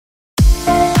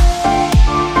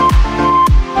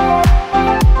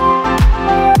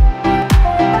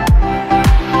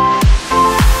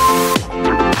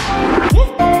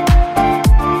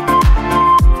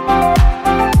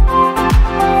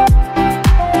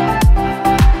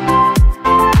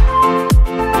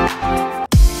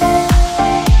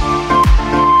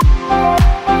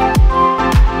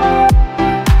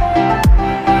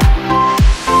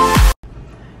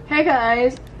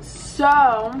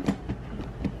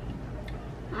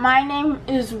my name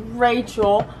is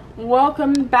Rachel.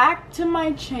 Welcome back to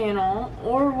my channel,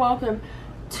 or welcome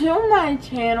to my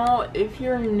channel if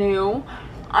you're new.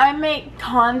 I make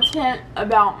content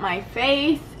about my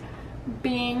faith,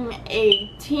 being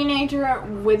a teenager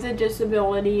with a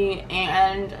disability,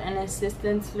 and an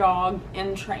assistance dog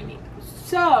in training.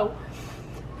 So,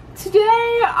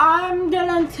 today I'm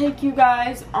gonna take you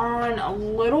guys on a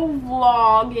little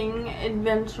vlogging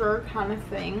adventure kind of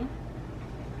thing.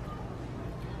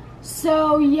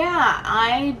 So yeah,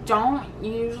 I don't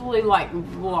usually like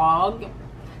vlog,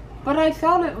 but I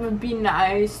thought it would be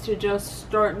nice to just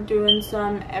start doing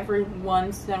some every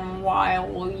once in a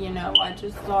while, you know. I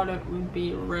just thought it would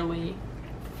be really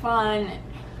fun,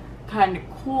 kind of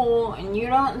cool, and you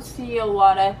don't see a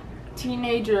lot of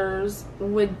teenagers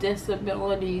with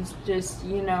disabilities just,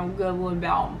 you know, go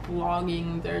about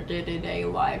vlogging their day-to-day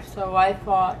life. So I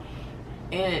thought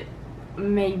it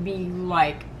may be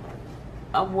like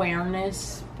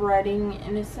awareness spreading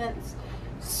in a sense.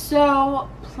 So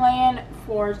plan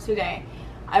for today.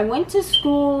 I went to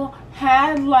school,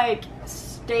 had like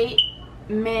state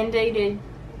mandated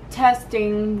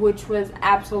testing, which was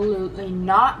absolutely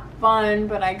not fun,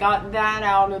 but I got that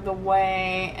out of the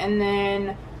way, and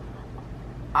then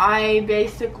I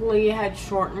basically had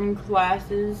shortened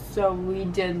classes, so we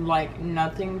did like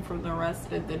nothing for the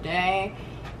rest of the day.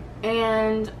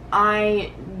 And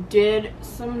I did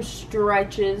some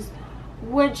stretches,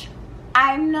 which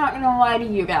I'm not gonna lie to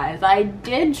you guys, I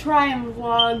did try and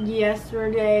vlog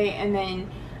yesterday, and then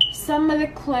some of the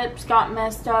clips got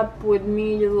messed up with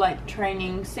me like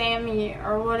training Sammy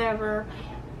or whatever.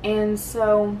 And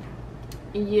so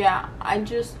yeah,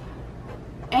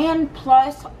 and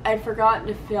plus I forgot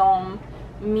to film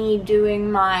me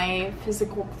doing my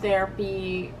physical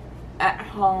therapy at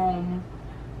home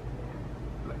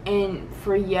and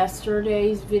for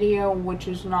yesterday's video, which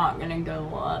is not gonna go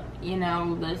up, you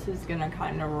know. This is gonna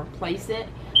kind of replace it.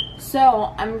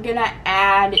 So I'm gonna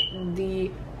add the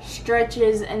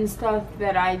stretches and stuff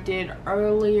that I did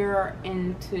earlier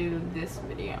into this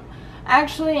video.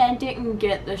 Actually, I didn't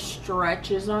get the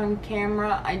stretches on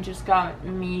camera, I just got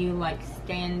me like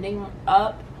standing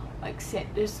up, like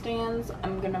sit to stands.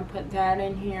 I'm gonna put that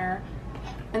in here,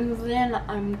 and then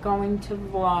I'm going to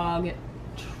vlog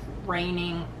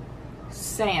training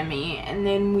Sammy, and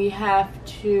then we have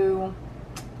to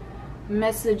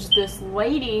message this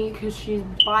lady because she's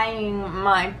buying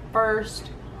my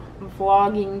first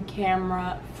vlogging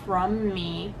camera from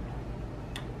me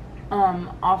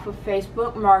off of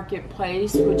Facebook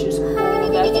Marketplace, which is cool.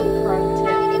 That's a pro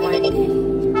tip, like if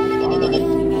you are a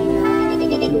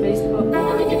teenager, Facebook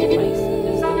Marketplace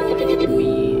is the way to be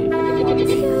if you want to make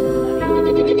some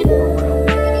money, for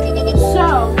real.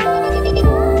 So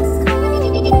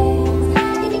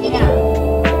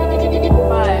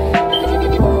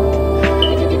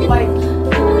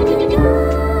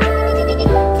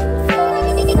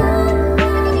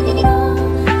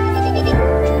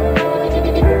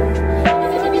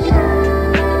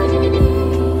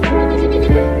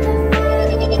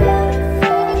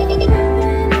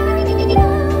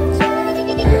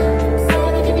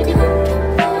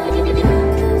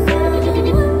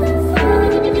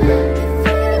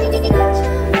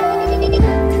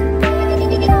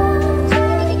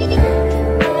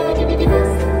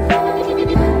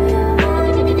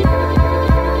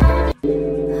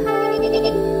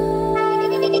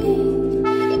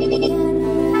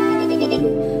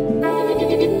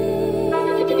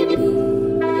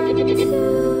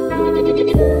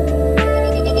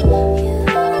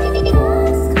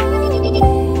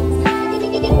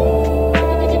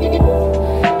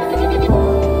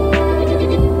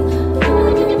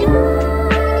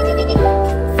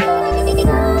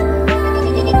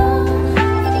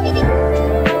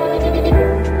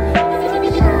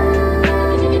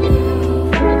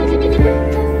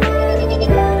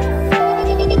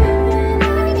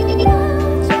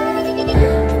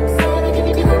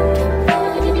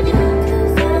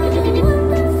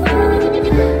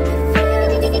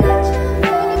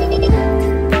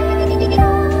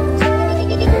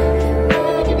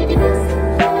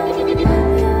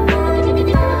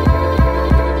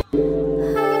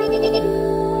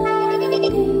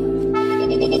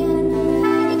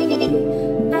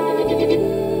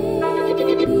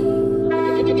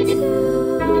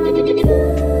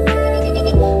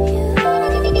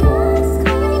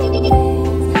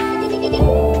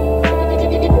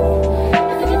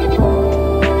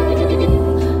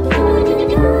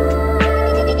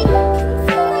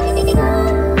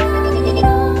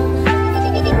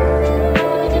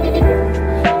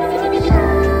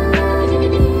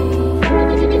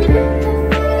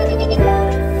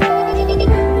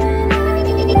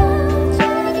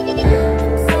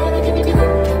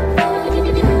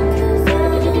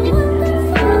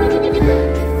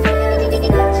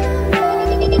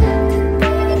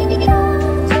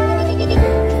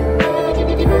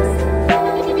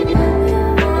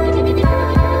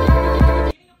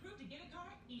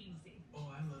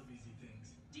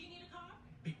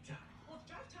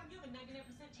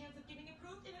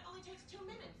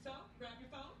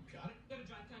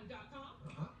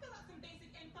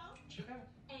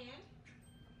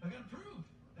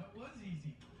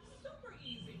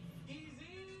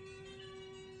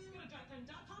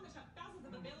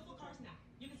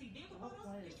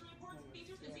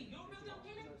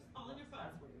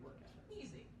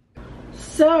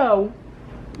So,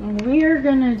 we're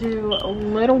gonna do a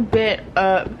little bit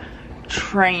of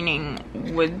training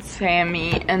with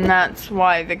Sammy, and that's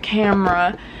why the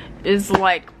camera is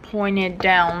like pointed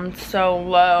down so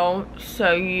low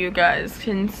so you guys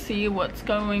can see what's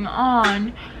going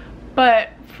on. But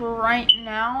for right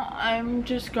now, I'm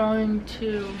just going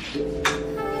to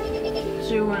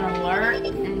do an alert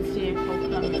and see if he'll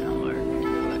come and alert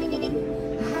to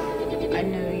it. I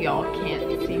know y'all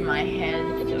can't see my head,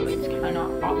 so it's kind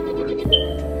of awkward.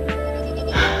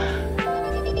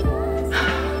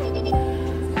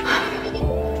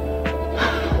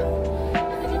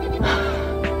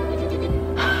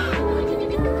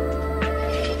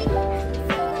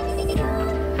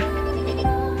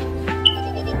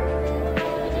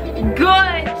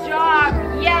 Good job.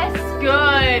 Yes,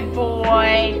 good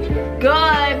boy.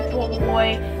 Good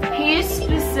boy. He's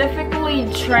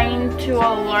specifically trained to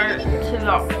alert to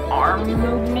the arm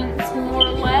movements more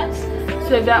or less.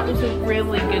 So that was a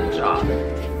really good job.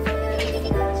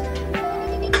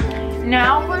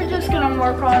 Now we're just gonna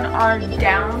work on our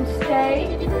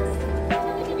downstay.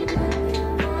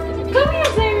 Come here,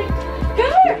 Sammy.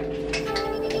 Come here.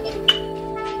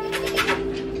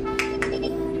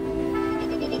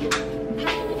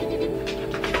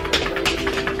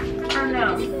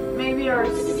 Maybe our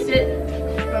sit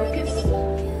focus.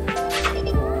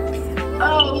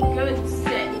 Oh, good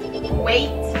sit. Wait.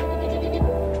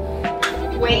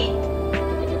 Wait.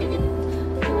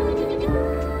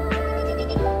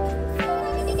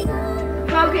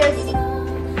 Focus.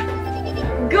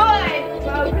 Good.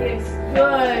 Focus.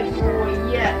 Good boy.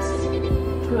 Yes.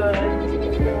 Good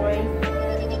boy.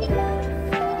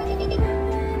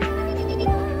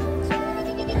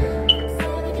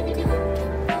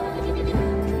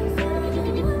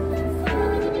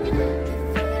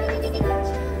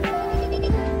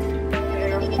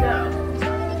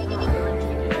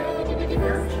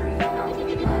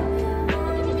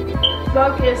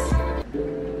 Focus.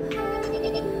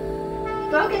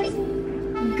 Focus.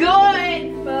 Good.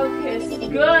 Focus.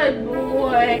 Good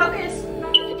boy. Focus.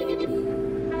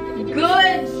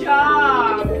 Good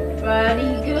job,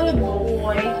 buddy. Good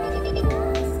boy.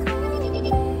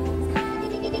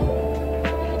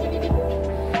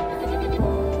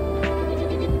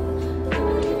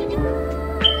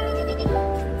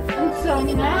 And so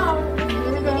now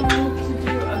we're going to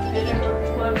do a bit of a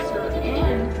closer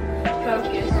in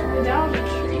focus without a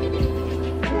tree,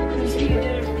 because he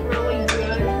did really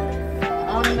good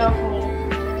on the whole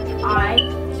eye,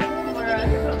 where I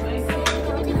put my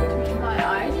finger between my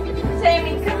eyes.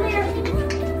 Sammy, come here.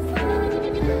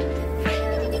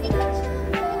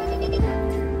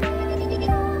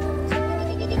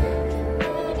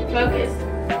 Focus.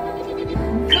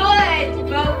 Good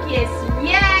focus.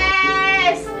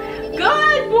 Yes.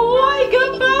 Good boy.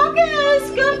 Good focus.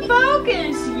 Good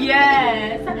focus.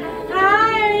 Yes.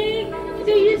 Hi.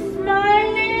 So you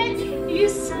smiling? You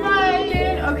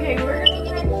smiling? Okay, we're gonna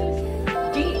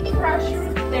practice deep pressure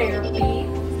therapy,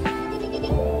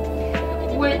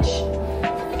 which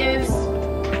is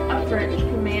a French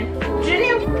command.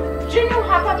 Junior,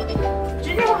 hop up.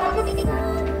 Junior, hop up.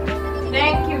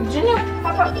 Thank you. Junior,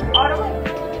 hop up all the way.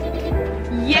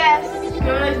 Yes,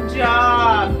 good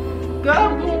job.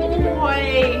 Good boy.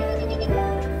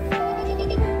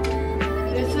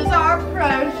 This is our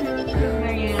pressure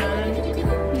command.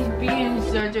 He's being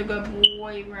such a good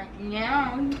boy right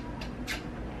now.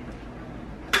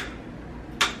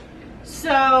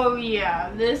 So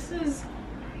yeah, this is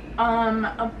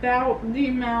about the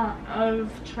amount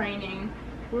of training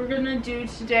we're gonna do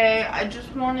today. I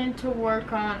just wanted to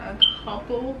work on a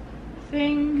couple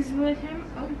things with him.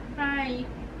 Oh, hi.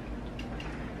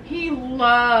 He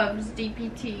loves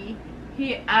DPT.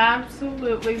 He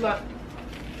absolutely loves.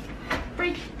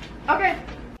 Freak. Okay.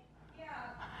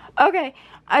 Okay,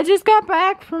 I just got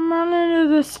back from running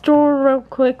to the store real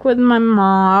quick with my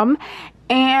mom.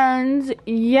 And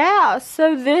yeah,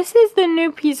 so this is the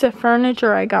new piece of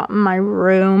furniture I got in my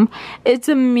room. It's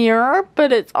a mirror,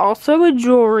 but it's also a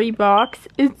jewelry box.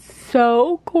 It's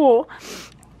so cool.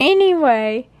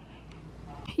 Anyway,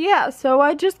 yeah, so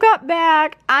I just got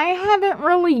back. I haven't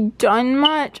really done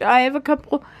much. I have a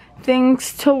couple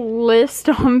things to list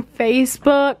on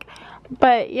Facebook.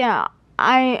 But yeah,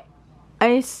 I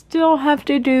still have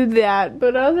to do that,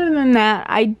 but other than that,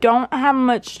 I don't have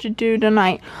much to do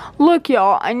tonight. Look,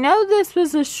 y'all, I know this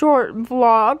was a short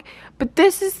vlog, but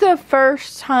this is the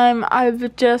first time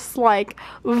I've just, like,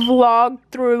 vlogged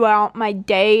throughout my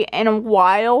day in a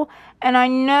while, and I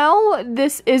know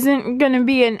this isn't gonna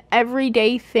be an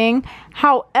everyday thing.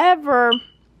 However,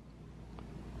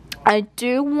 I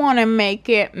do want to make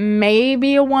it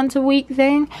maybe a once a week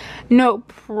thing. No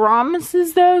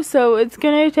promises though, so it's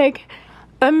going to take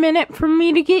a minute for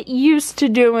me to get used to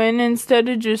doing instead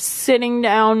of just sitting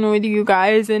down with you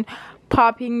guys and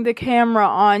popping the camera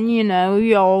on. You know,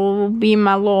 y'all will be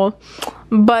my little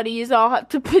buddies. I'll have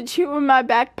to put you in my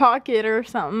back pocket or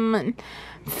something and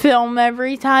film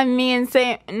every time me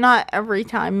and not every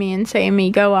time me and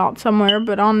Sammy go out somewhere,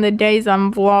 but on the days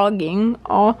I'm vlogging,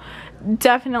 I'll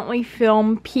definitely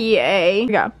film PA.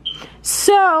 Yeah.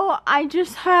 So I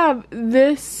just have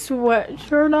this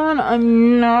sweatshirt on.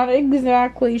 I'm not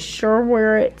exactly sure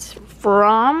where it's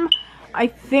from. I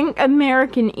think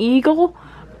American Eagle,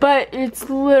 but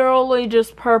it's literally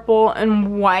just purple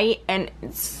and white and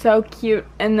it's so cute.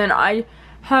 And then I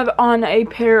have on a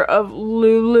pair of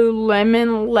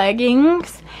Lululemon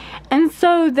leggings. And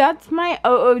so that's my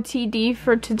OOTD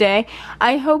for today.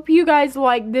 I hope you guys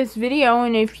liked this video,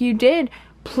 and if you did,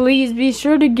 please be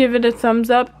sure to give it a thumbs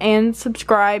up and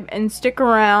subscribe and stick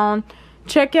around.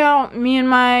 Check out me and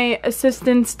my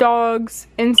assistant's dog's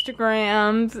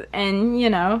Instagrams and, you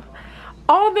know,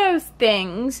 all those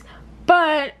things.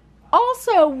 But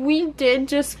also, we did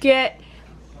just get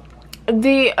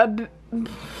the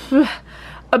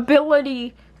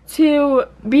ability to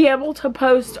be able to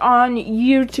post on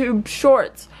YouTube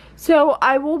Shorts. So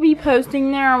I will be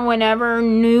posting there whenever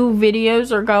new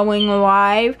videos are going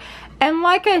live. And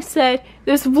like I said,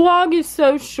 this vlog is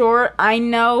so short, I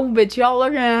know, but y'all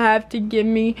are gonna have to give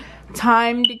me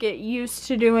time to get used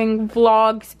to doing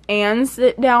vlogs and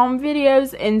sit down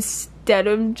videos instead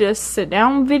of just sit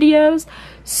down videos.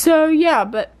 So yeah,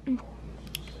 but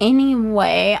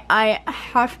anyway, I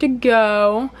have to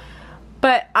go.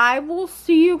 But I will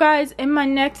see you guys in my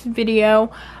next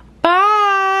video. Bye!